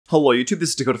Hello YouTube,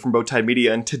 this is Dakota from Bowtied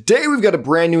Media, and today we've got a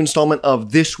brand new installment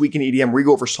of This Week in EDM, where we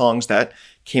go over songs that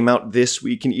came out this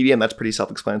week in EDM. That's pretty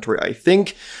self-explanatory, I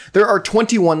think. There are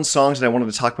 21 songs that I wanted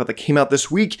to talk about that came out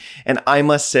this week, and I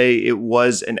must say it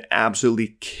was an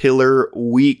absolutely killer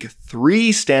week.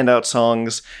 3 standout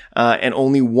songs, and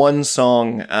only 1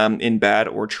 song in bad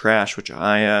or trash, which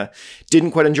I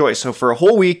didn't quite enjoy. So for a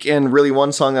whole week, and really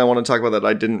 1 song I want to talk about that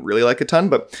I didn't really like a ton,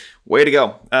 but way to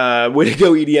go. Way to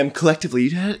go, EDM, collectively.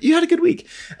 You had a good week.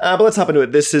 But let's hop into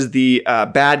it. This is the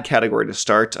bad category to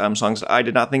start. Songs that I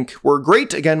did not think were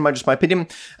great. Again, just my opinion.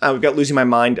 We've got Losing My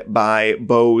Mind by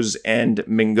BEAUZ and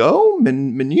Mingue.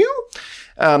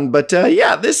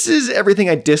 Yeah, this is everything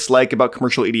I dislike about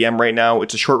commercial EDM right now.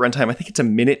 It's a short runtime. I think it's a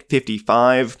minute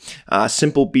 55.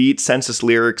 Simple beat, senseless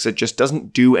lyrics. It just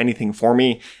doesn't do anything for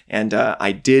me, and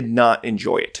I did not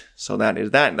enjoy it. So that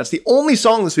is that. And that's the only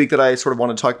song this week that I sort of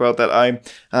want to talk about that I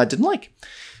didn't like.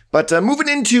 But moving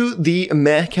into the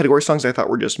meh category, songs I thought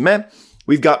were just meh.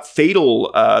 We've got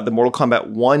Fatal, the Mortal Kombat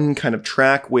 1 kind of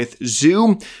track with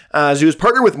ZHU. ZHU is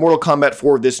partnered with Mortal Kombat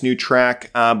for this new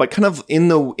track, but kind of in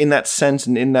that sense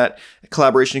and in that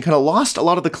collaboration, kind of lost a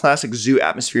lot of the classic ZHU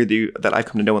atmosphere that I've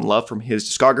come to know and love from his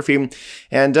discography.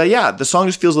 And yeah, the song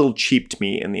just feels a little cheap to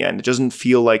me in the end. It doesn't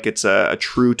feel like it's a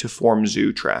true to form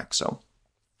ZHU track, so.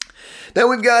 Then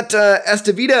we've got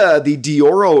Esta, Vida, the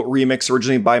Deorro remix,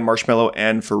 originally by Marshmello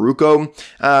and Farruko.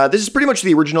 This is pretty much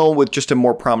the original with just a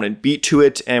more prominent beat to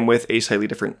it and with a slightly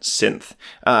different synth.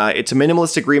 It's a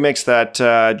minimalistic remix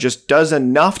that just does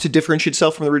enough to differentiate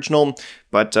itself from the original,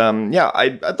 but yeah,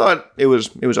 I thought it was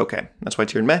okay. That's why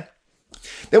it's here in May.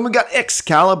 Then we got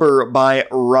Excalibur by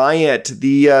RIOT.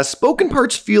 The spoken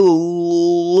parts feel a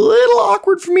little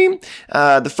awkward for me.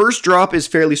 The first drop is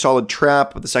fairly solid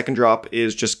trap, but the second drop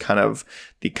is just kind of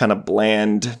the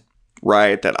bland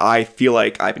RIOT that I feel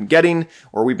like I've been getting,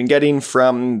 or we've been getting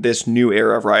from this new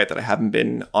era of RIOT that I haven't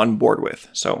been on board with.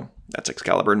 So that's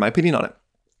Excalibur in my opinion on it.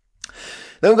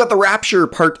 Then we've got the Rapture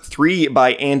Pt.III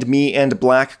by And Me and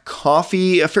Black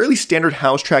Coffee, a fairly standard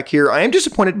house track here. I am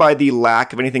disappointed by the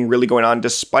lack of anything really going on,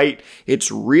 despite its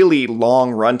really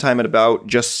long runtime at about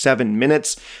just 7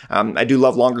 minutes. I do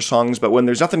love longer songs, but when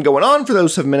there's nothing going on for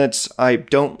those 7 minutes, I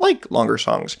don't like longer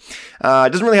songs.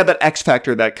 It doesn't really have that X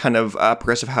factor that kind of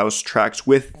progressive house tracks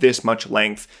with this much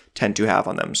length tend to have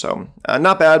on them. So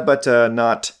not bad, but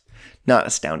not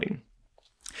astounding.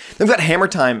 Then we've got Hammer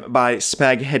Time by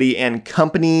Spag, Heddy, and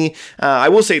Kompany. I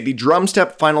will say the drum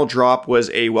step final drop was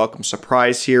a welcome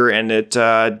surprise here, and it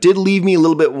did leave me a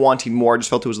little bit wanting more. I just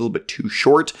felt it was a little bit too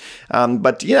short.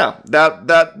 But yeah,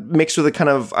 that mixed with a kind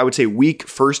of, I would say, weak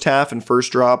first half and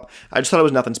first drop, I just thought it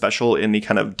was nothing special in the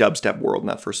kind of dubstep world in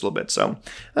that first little bit. So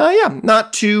yeah,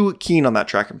 not too keen on that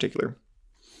track in particular.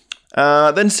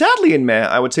 Then sadly in Meh,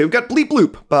 I would say we've got BLEEP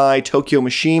BLOOP by Tokyo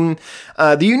Machine.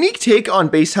 The unique take on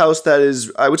bass house that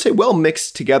is, I would say, well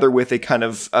mixed together with a kind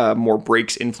of more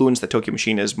breaks influence that Tokyo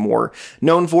Machine is more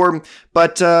known for.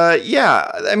 But yeah,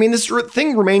 I mean, this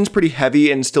thing remains pretty heavy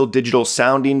and still digital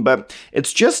sounding, but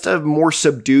it's just a more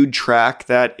subdued track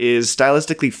that is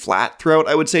stylistically flat throughout,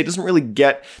 I would say. It doesn't really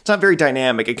it's not very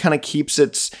dynamic. It kind of keeps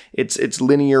its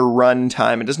linear run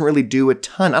time. It doesn't really do a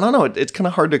ton. I don't know, it's kind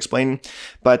of hard to explain,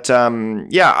 but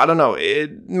yeah, I don't know.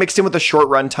 It mixed in with the short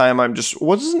run time. I just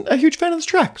wasn't a huge fan of this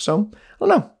track, so I don't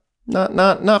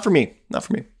know. Not for me. Not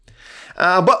for me.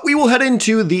 But we will head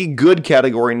into the good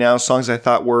category now. Songs I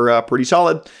thought were pretty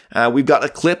solid. We've got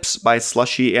Eclipse by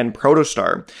Slushii and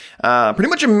Protostar. Pretty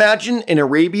much imagine an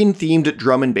Arabian-themed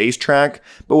drum and bass track,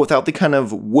 but without the kind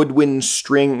of woodwind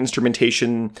string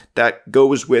instrumentation that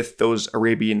goes with those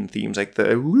Arabian themes, like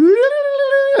the...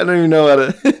 I don't even know how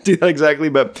to do that exactly,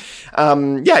 but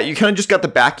yeah, you kind of just got the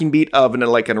backing beat of an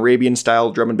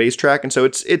Arabian-style drum and bass track, and so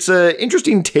it's an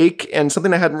interesting take and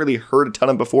something I hadn't really heard a ton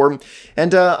of before,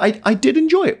 and I did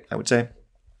enjoy it, I would say.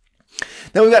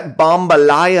 Then we've got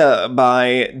Bombalaya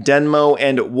by DNMO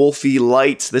and Wolfy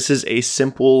Lights. This is a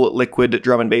simple liquid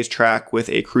drum and bass track with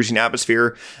a cruising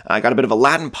atmosphere. Got a bit of a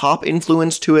Latin pop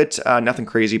influence to it. Nothing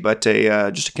crazy, but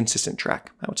just a consistent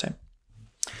track, I would say.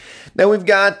 Then we've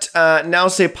got Now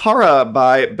Say Para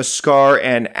by Bhaskar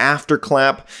and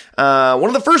Afterclapp. One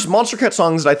of the first Monstercat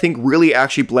songs that I think really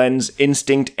actually blends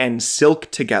Instinct and Silk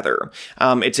together.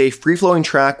 It's a free-flowing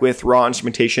track with raw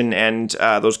instrumentation and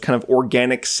those kind of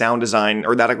organic sound design,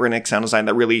 or that organic sound design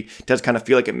that really does kind of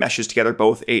feel like it meshes together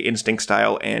both a Instinct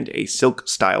style and a Silk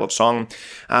style of song.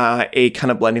 A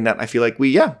kind of blending that I feel like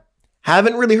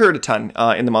haven't really heard a ton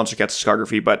in the Monstercat's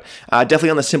discography, but definitely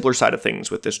on the simpler side of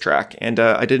things with this track, and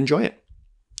I did enjoy it.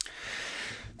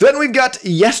 Then we've got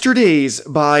Yesterdays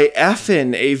by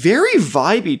Effin, a very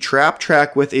vibey trap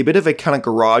track with a bit of a kind of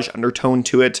garage undertone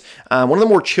to it. One of the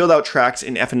more chilled out tracks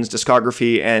in Effin's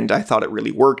discography, and I thought it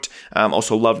really worked.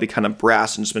 Also love the kind of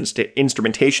brass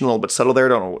instrumentation, a little bit subtle there.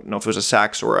 Don't know if it was a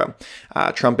sax or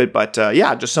a trumpet, but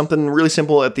yeah, just something really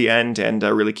simple at the end and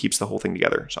really keeps the whole thing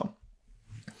together. So.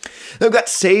 Then we've got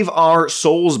Save Our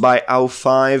Souls by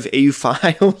AU5,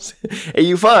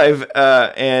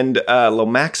 and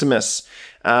Lomaximus.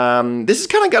 This has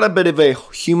kind of got a bit of a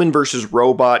human versus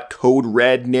robot code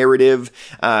red narrative.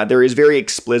 There is very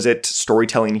explicit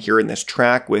storytelling here in this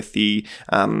track with the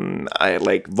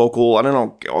like vocal, I don't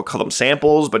know, I'll call them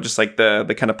samples, but just like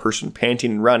the kind of person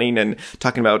panting and running and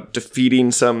talking about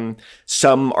defeating some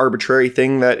arbitrary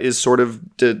thing that is sort of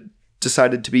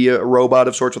decided to be a robot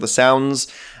of sorts with the sounds.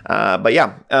 But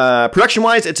yeah,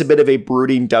 production-wise, it's a bit of a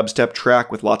brooding dubstep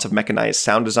track with lots of mechanized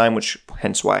sound design, which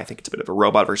hence why I think it's a bit of a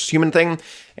robot versus human thing.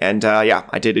 And yeah,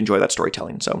 I did enjoy that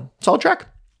storytelling, so solid track.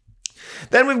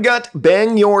 Then we've got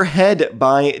Bang Your Head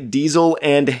by Diesel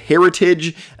and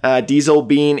Heritage. Diesel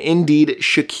being indeed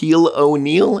Shaquille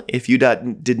O'Neal. If you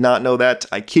did not know that,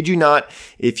 I kid you not.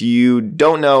 If you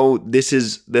don't know, this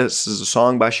is a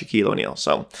song by Shaquille O'Neal.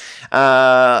 So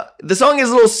the song is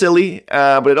a little silly,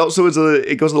 but it also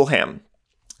it goes a little ham.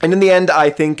 And in the end,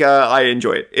 I think I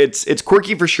enjoy it. It's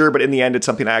quirky for sure, but in the end, it's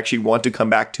something I actually want to come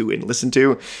back to and listen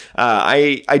to.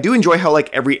 I do enjoy how like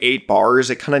every 8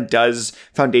 bars, it kind of does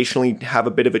foundationally have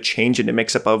a bit of a change in the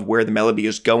mix-up of where the melody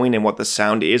is going and what the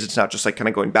sound is. It's not just like kind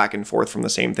of going back and forth from the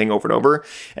same thing over and over.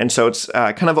 And so it's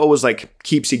kind of always like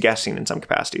keeps you guessing in some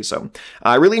capacity. So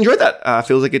I really enjoyed that.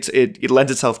 Feels like it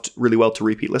lends itself really well to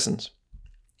repeat listens.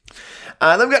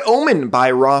 Then we've got Omen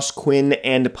by Ross Quinn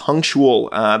and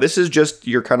Punctual. This is just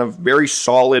your kind of very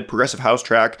solid progressive house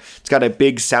track. It's got a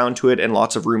big sound to it and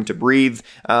lots of room to breathe.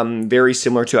 Very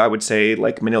similar to, I would say,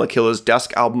 like Manila Killa's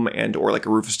Dusk album and or like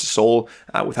a Rufus Du Sol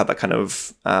without that kind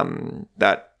of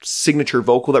that signature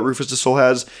vocal that Rufus Du Sol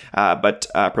has, but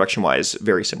production-wise,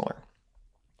 very similar.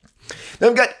 Then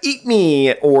we've got Eat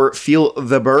Me or Feel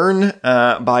the Burn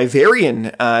by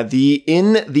Varian. The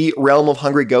In the Realm of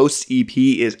Hungry Ghosts EP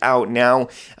is out now,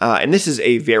 and this is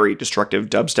a very destructive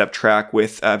dubstep track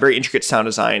with very intricate sound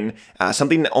design,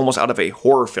 something almost out of a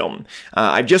horror film.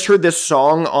 I've just heard this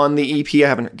song on the EP. I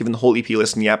haven't given the whole EP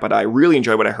listen yet, but I really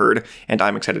enjoyed what I heard, and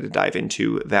I'm excited to dive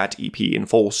into that EP in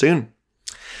full soon.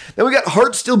 Then we got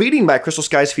Heart Still Beating by Crystal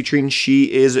Skies featuring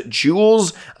She Is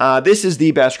Jules. This is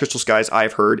the best Crystal Skies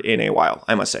I've heard in a while,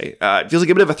 I must say. It feels like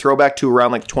a bit of a throwback to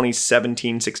around like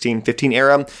 2017, 16, 15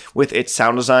 era with its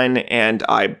sound design, and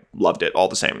I loved it all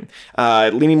the same.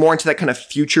 Leaning more into that kind of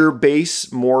future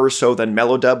bass, more so than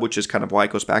mellow dub, which is kind of why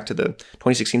it goes back to the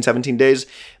 2016, 17 days.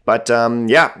 But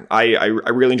yeah, I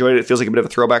really enjoyed it. It feels like a bit of a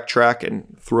throwback track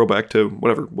and throwback to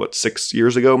whatever, 6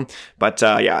 years ago. But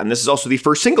yeah, and this is also the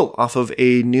first single off of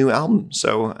a new album,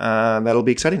 so that'll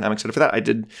be exciting. I'm excited for that. I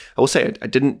will say I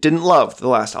didn't love the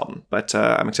last album, but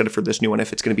I'm excited for this new one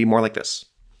if it's going to be more like this.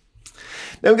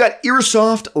 Then we've got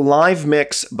Earsoft Live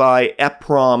Mix by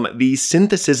Eprom. The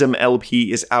Synthesism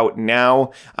LP is out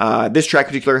now. This track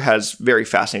in particular has very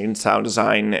fascinating sound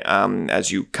design,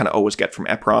 as you kind of always get from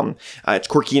Eprom. It's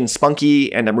quirky and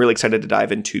spunky, and I'm really excited to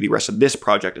dive into the rest of this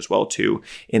project as well, too,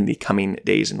 in the coming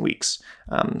days and weeks.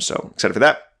 So excited for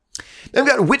that. Then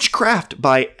we've got Witchcraft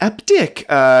by Eptic.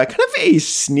 Kind of a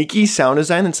sneaky sound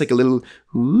design. It's like a little,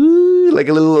 ooh, like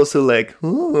a little also like,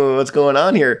 ooh, what's going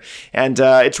on here? And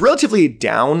it's relatively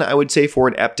down, I would say, for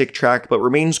an Eptic track, but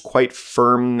remains quite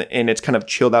firm in its kind of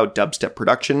chilled out dubstep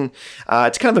production.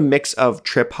 It's kind of a mix of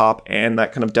trip hop and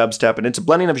that kind of dubstep, and it's a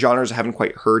blending of genres I haven't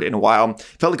quite heard in a while.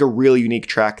 Felt like a really unique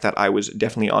track that I was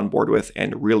definitely on board with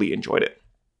and really enjoyed it.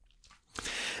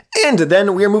 And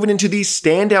then we are moving into the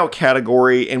standout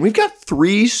category, and we've got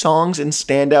 3 songs in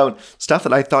standout, stuff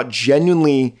that I thought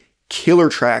genuinely killer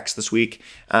tracks this week.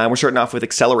 We're starting off with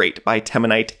Accelerate by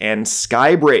Temanite and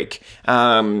Skybreak.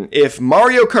 If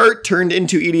Mario Kart turned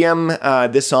into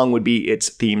EDM, this song would be its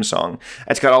theme song.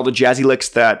 It's got all the jazzy licks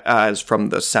that is from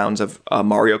the sounds of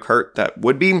Mario Kart that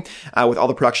would be, with all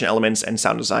the production elements and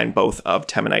sound design both of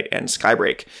Temanite and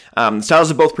Skybreak. The styles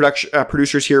of both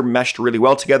producers here meshed really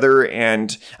well together,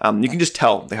 and you can just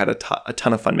tell they had a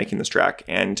ton of fun making this track,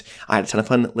 and I had a ton of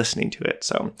fun listening to it.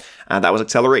 So that was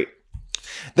Accelerate.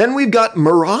 Then we've got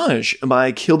Mirage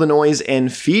by Kill the Noise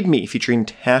and Feed Me featuring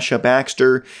Tasha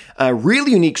Baxter. A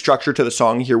really unique structure to the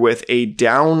song here with a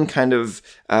down kind of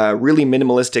really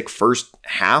minimalistic first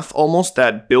half almost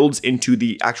that builds into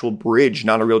the actual bridge,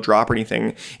 not a real drop or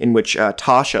anything, in which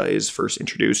Tasha is first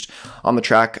introduced on the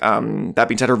track. That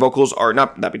being said, her vocals are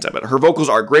not that being said, but her vocals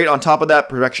are great. On top of that,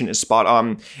 production is spot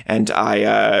on, and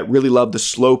I really love the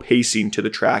slow pacing to the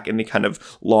track and the kind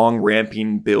of long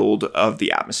ramping build of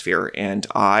the atmosphere, and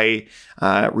I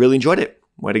really enjoyed it.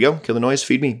 Way to go. Kill the noise,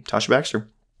 feed me. Tasha Bhaskar.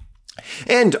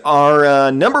 And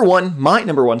our my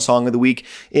number one song of the week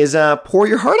is Pour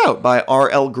Your Heart Out by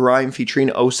RL Grime featuring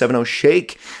 070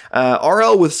 Shake.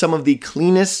 RL with some of the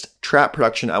cleanest trap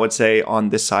production, I would say, on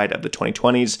this side of the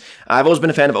 2020s. I've always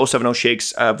been a fan of 070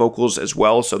 Shake's vocals as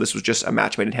well, so this was just a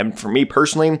match made in heaven for me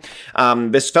personally.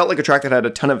 This felt like a track that had a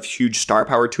ton of huge star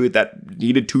power to it that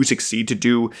needed to succeed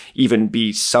to even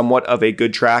be somewhat of a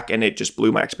good track, and it just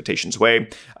blew my expectations away.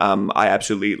 I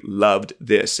absolutely loved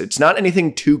this. It's not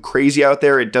anything too crazy out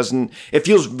there. It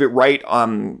feels right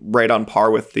on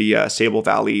par with the Sable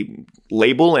Valley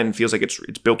label, and feels like it's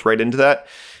built right into that.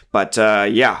 But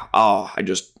yeah,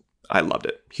 I loved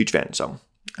it. Huge fan. So,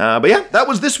 but yeah, that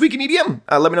was This Week in EDM.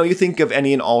 Let me know what you think of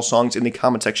any and all songs in the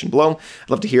comment section below. I'd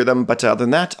love to hear them. But other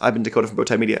than that, I've been Dakota from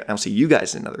Bowtied Media, and I'll see you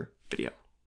guys in another video.